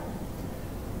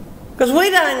 Because we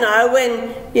don't know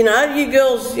when, you know, you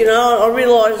girls, you know, I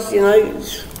realise, you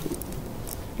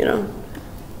know,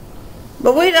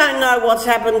 but we don't know what's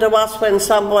happened to us when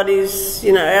somebody's,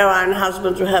 you know, our own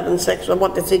husbands are having sex or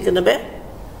what they're thinking about.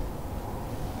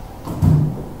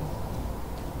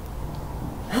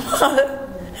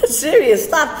 It's serious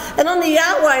stuff. And only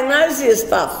Yahweh knows this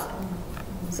stuff.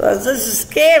 So this is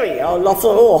scary. I thought,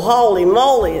 oh, holy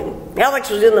moly. And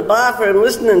Alex was in the bathroom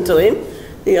listening to him.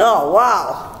 Oh,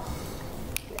 wow.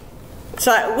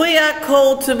 So we are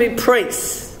called to be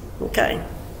priests. Okay.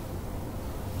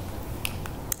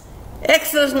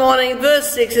 Exodus 19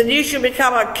 verse 6, and you shall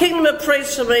become a kingdom of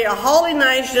priests for me, a holy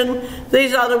nation.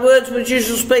 These are the words which you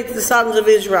shall speak to the sons of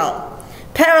Israel.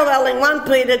 Paralleling 1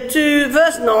 Peter 2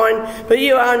 verse 9, but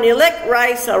you are an elect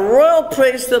race, a royal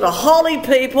priesthood, a holy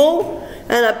people,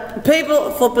 and a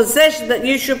people for possession, that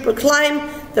you should proclaim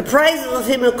the praises of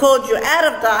him who called you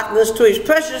out of darkness to his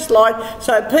precious light.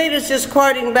 So Peter's just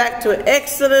quoting back to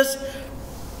Exodus,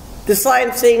 the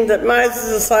same thing that Moses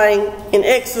is saying in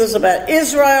Exodus about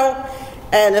Israel.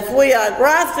 And if we are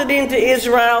grafted into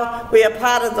Israel, we are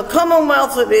part of the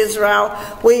commonwealth of Israel,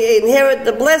 we inherit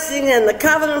the blessing and the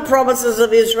covenant promises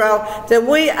of Israel, then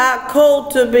we are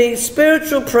called to be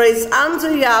spiritual priests unto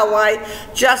Yahweh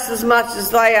just as much as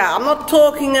they are. I'm not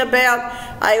talking about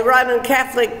a Roman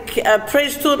Catholic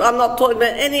priesthood. I'm not talking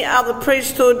about any other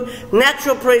priesthood,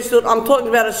 natural priesthood. I'm talking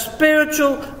about a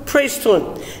spiritual priesthood.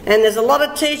 And there's a lot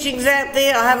of teachings out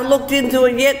there. I haven't looked into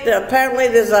it yet. Apparently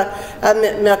there's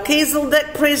a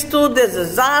Melchizedek priesthood, there's a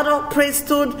Zadok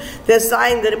priesthood. They're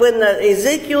saying that when the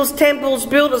Ezekiel's temple's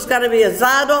built, it's going to be a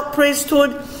Zadok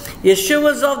priesthood.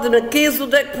 Yeshua's of the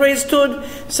Melchizedek priesthood.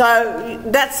 So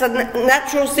that's a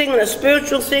natural thing and a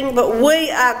spiritual thing, but we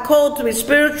are called to be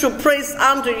spiritual priests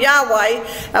unto Yahweh,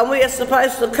 and we are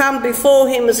supposed to come before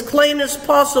him as clean as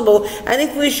possible. And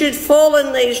if we should fall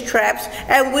in these traps,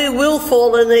 and we will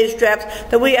fall in these traps,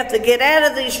 then we have to get out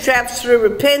of these traps through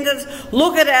repentance,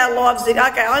 look at our lives, think,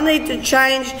 okay, I need to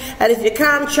change. And if you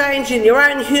can't change in your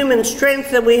own human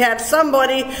strength, then we have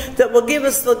somebody that will give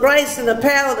us the grace and the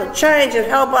power to change and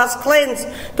help us cleanse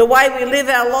the way we live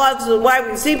our lives and the way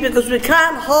we think, because we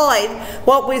can't hide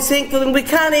what we think, and we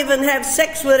can't even have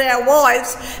sex with our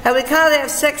wives, and we can't have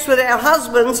sex with our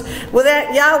husbands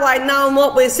without Yahweh knowing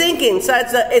what we're thinking. So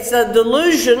it's a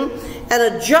delusion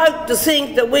and a joke to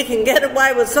think that we can get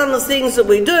away with some of the things that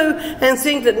we do and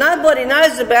think that nobody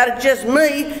knows about it, just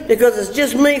me, because it's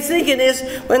just me thinking this,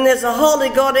 when there's a holy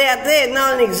God out there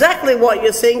knowing exactly what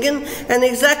you're thinking and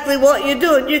exactly what you're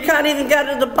doing. You can't even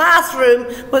go to the bathroom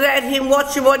without him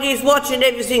watching what he's watching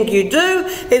everything you do.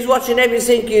 He's watching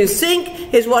everything you think.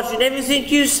 He's watching everything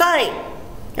you say.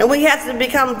 And we have to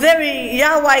become very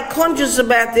Yahweh conscious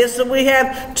about this, that we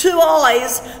have two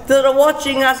eyes that are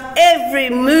watching us every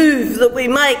move that we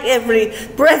make, every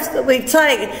breath that we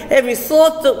take, every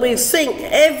thought that we think,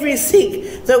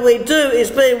 everything that we do is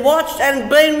being watched and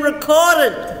being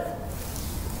recorded.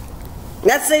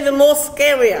 That's even more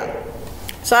scarier.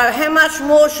 So how much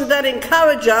more should that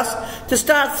encourage us to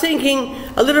start thinking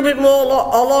a little bit more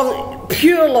along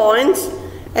pure lines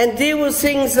and deal with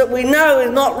things that we know is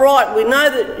not right. We know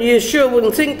that Yeshua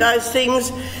wouldn't think those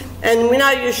things, and we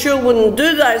know Yeshua wouldn't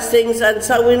do those things, and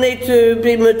so we need to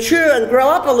be mature and grow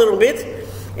up a little bit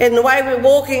in the way we're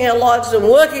walking our lives and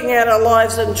working out our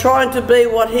lives and trying to be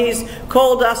what he's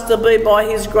called us to be by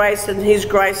his grace and his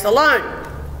grace alone.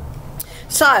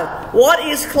 So, what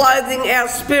is clothing our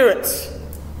spirits?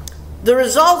 The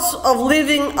results of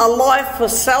living a life for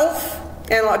self,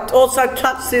 and I also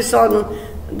touched this on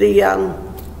the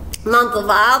month of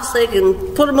Av, so you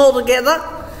can put them all together.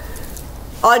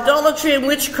 Idolatry and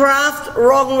witchcraft,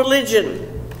 wrong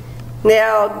religion.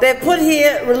 Now, they've put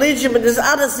here religion, but there's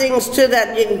other things to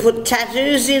that. You can put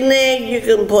tattoos in there, you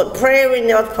can put prayer in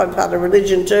there, that's probably part of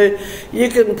religion too. You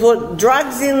can put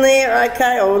drugs in there,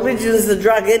 okay, or religion's the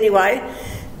drug anyway.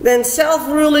 Then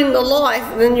self-ruling the life,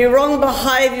 and then your wrong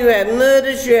behaviour, you have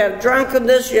murders, you have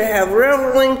drunkenness, you have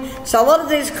reveling. So a lot of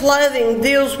these clothing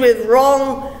deals with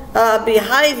wrong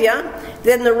behaviour.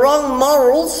 Then the wrong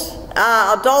morals,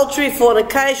 adultery,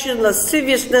 fornication,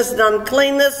 lasciviousness and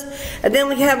uncleanness. And then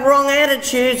we have wrong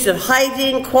attitudes of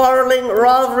hating, quarrelling,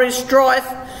 rivalry, strife,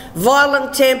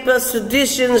 violent temper,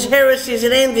 seditions, heresies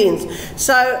and envyings.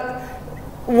 So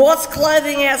what's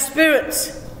clothing our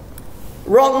spirits?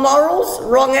 Wrong morals,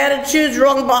 wrong attitudes,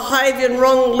 wrong behaviour and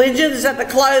wrong religion. Is that the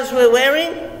clothes we're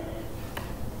wearing?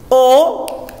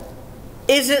 Or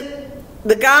is it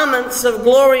the garments of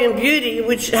glory and beauty,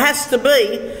 which has to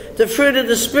be the fruit of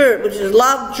the Spirit, which is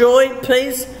love, joy,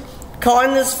 peace,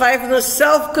 kindness, faithfulness,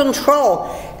 self-control.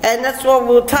 And that's what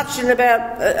we were touching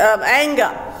about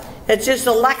anger. It's just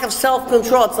a lack of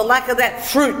self-control. It's a lack of that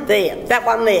fruit there, that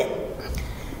one there.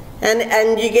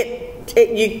 And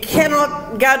you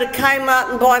cannot go to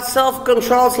Kmart and buy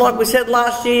self-control. It's like we said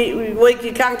last week,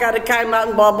 you can't go to Kmart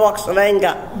and buy a box of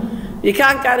anger. You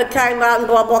can't go to Kmart and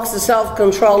buy a box of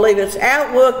self-control either. It's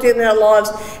outworked in our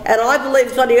lives, and I believe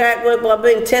it's only outworked by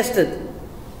being tested.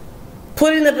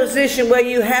 Put in a position where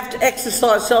you have to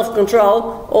exercise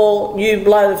self-control, or you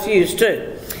blow the fuse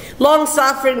too.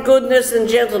 Long-suffering, goodness and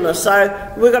gentleness.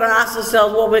 So we've got to ask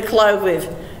ourselves what we're clothed with.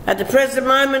 At the present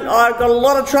moment, I've got a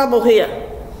lot of trouble here.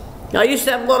 I used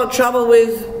to have a lot of trouble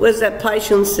with, where's that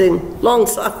patience thing? Long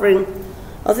suffering.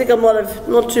 I think I might have,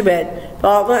 not too bad.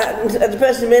 But at the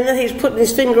present minute, he's putting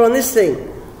his finger on this thing.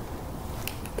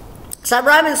 So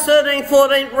Romans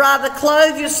 13:14, rather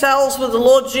clothe yourselves with the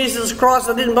Lord Jesus Christ.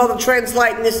 I didn't bother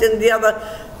translating this in the other,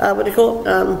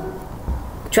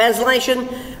 translation.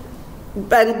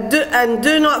 And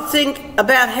do not think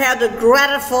about how to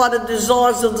gratify the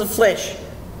desires of the flesh.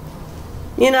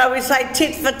 You know, we say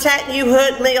tit for tat, you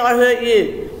hurt me, I hurt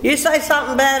you. You say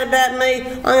something bad about me,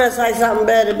 I'm going to say something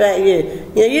bad about you.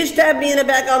 You know, you stab me in the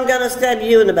back, I'm going to stab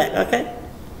you in the back, okay?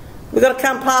 We've got to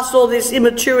come past all this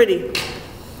immaturity.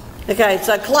 Okay,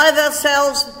 so clothe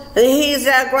ourselves, and he is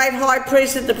our great high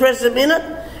priest at the present minute.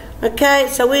 Okay,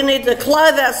 so we need to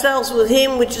clothe ourselves with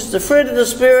him, which is the fruit of the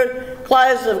Spirit,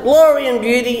 clothes of glory and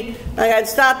beauty, okay, and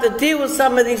start to deal with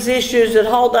some of these issues that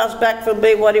hold us back from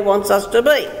being what he wants us to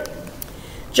be.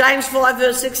 James 5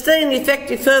 verse 16, the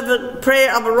effective fervent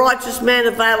prayer of a righteous man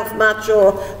availeth much,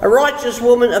 or a righteous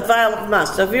woman availeth much.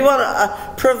 So if you want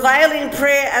a prevailing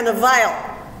prayer and avail,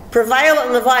 prevail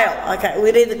and avail, okay,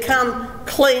 we need to come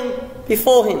clean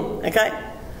before him, okay.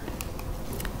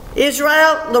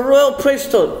 Israel, the royal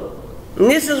priesthood,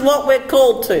 and this is what we're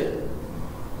called to,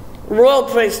 royal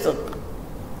priesthood.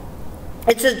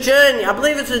 It's a journey, I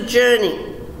believe it's a journey.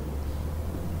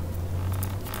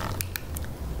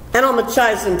 And I'm a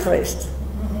chosen priest.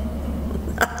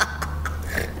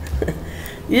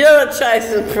 You're a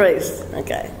chosen priest,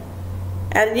 okay.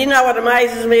 And you know what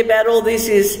amazes me about all this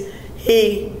is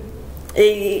he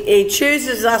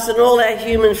chooses us in all our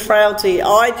human frailty.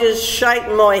 I just shake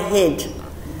my head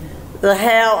at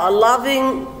how a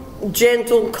loving,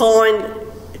 gentle, kind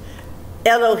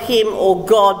Elohim or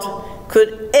God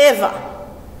could ever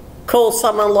call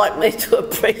someone like me to a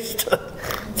priesthood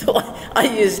that I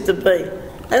used to be.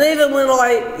 And even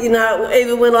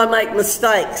when I make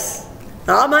mistakes,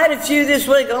 I made a few this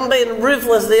week. I'm being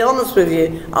ruthlessly honest with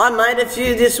you. I made a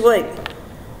few this week.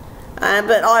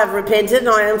 But I have repented and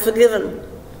I am forgiven.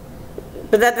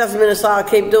 But that doesn't mean to say I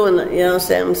keep doing it, you know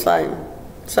what I'm saying?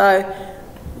 So,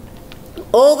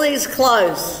 all these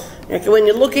clothes, when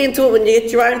you look into it, when you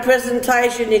get your own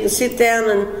presentation, you can sit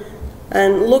down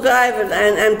and look over it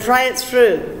and pray it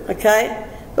through, okay?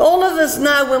 All of us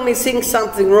know when we think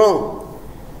something wrong,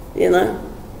 you know?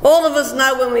 All of us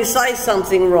know when we say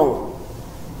something wrong.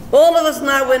 All of us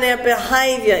know when our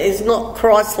behaviour is not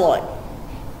Christ-like.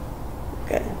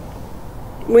 Okay?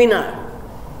 We know.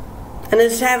 And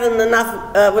it's having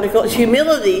enough,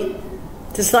 humility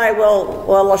to say,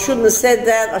 well, I shouldn't have said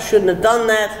that, I shouldn't have done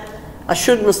that, I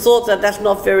shouldn't have thought that, that's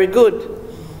not very good.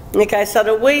 Okay, so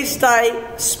that we stay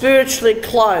spiritually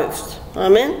clothed.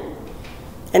 Amen?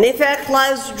 And if our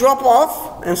clothes drop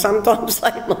off, and sometimes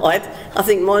they might, I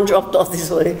think mine dropped off this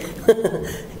week,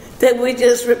 then we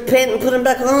just repent and put them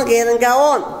back on again and go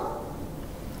on.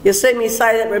 You'll see me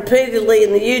say that repeatedly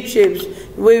in the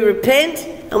YouTubes. We repent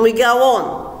and we go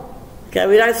on. Okay,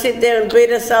 we don't sit there and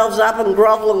beat ourselves up and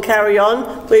grovel and carry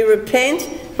on. We repent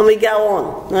and we go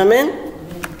on. Amen?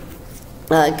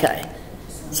 Okay.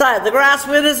 So, the grass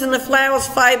withers and the flowers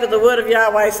fade, but the word of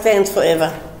Yahweh stands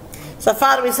forever. So,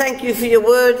 Father, we thank you for your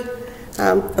word.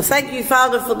 Thank you,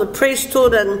 Father, for the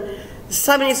priesthood and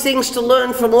so many things to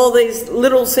learn from all these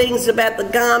little things about the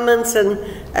garments and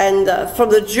from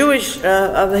the Jewish,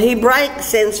 the Hebraic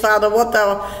sense, Father, what they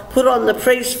were put on the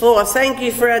priests for. I thank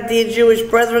you for our dear Jewish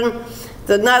brethren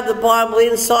that know the Bible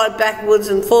inside, backwards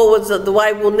and forwards, the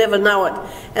way we'll never know it.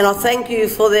 And I thank you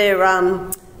for their,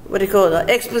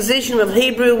 exposition of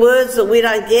Hebrew words that we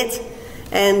don't get.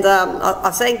 And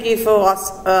I thank you for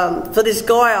this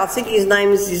guy. I think his name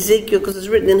is Ezekiel because it's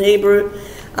written in Hebrew.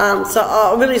 So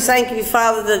I really thank you,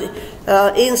 Father,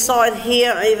 that inside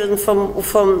here, even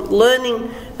from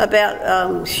learning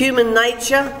about human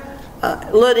nature,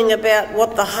 learning about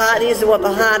what the heart is and what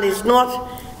the heart is not,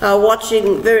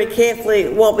 watching very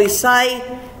carefully what we say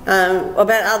about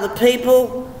other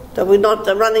people, that we're not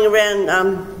running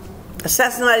around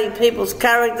assassinating people's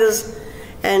characters,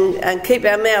 and keep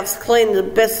our mouths clean the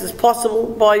best as possible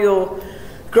by your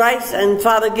grace. And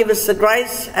Father, give us the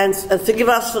grace and forgive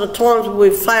us for the times when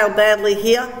we've failed badly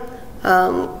here.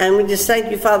 And we just thank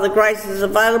you, Father, grace is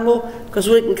available because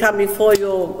we can come before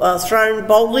your throne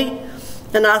boldly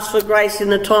and ask for grace in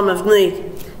the time of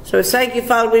need. So thank you,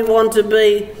 Father, we want to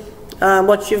be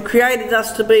what you've created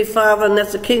us to be, Father, and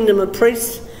that's a kingdom of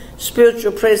priests,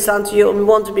 spiritual priests unto you, and we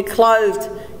want to be clothed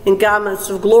in garments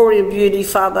of glory and beauty,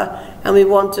 Father, and we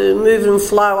want to move and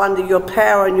flow under your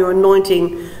power and your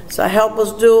anointing. So help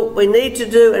us do what we need to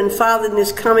do, and Father, in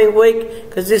this coming week,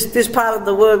 because this part of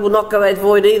the word will not go out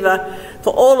void either,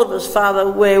 for all of us, Father,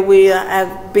 where we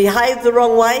have behaved the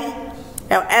wrong way,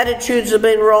 our attitudes have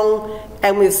been wrong,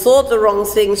 and we've thought the wrong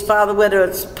things, Father, whether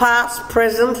it's past,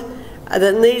 present,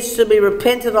 that needs to be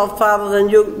repented of, Father, then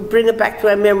you bring it back to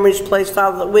our memories, please,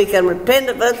 Father, that we can repent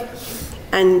of it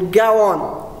and go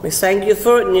on. We thank you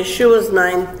for it in Yeshua's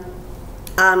name.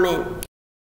 Amen.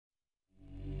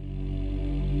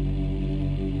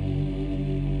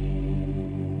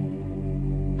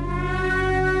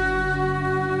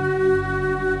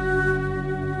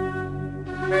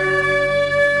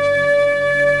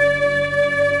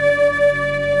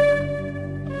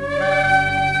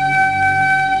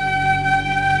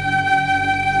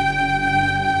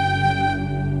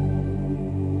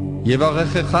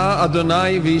 יברכך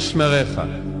אדוני וישמרך.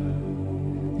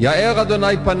 יאר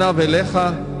אדוני פניו אליך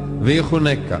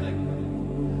ויחונקה.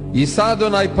 יישא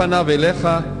אדוני פניו אליך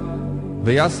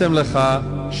וישם לך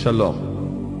שלום.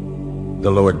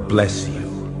 The Lord bless you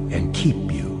and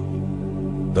keep you.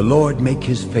 The Lord make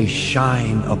his face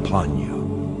shine upon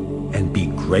you and be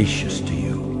gracious to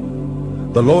you.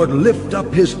 The Lord lift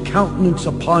up his countenance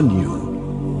upon you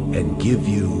and give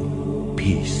you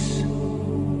peace.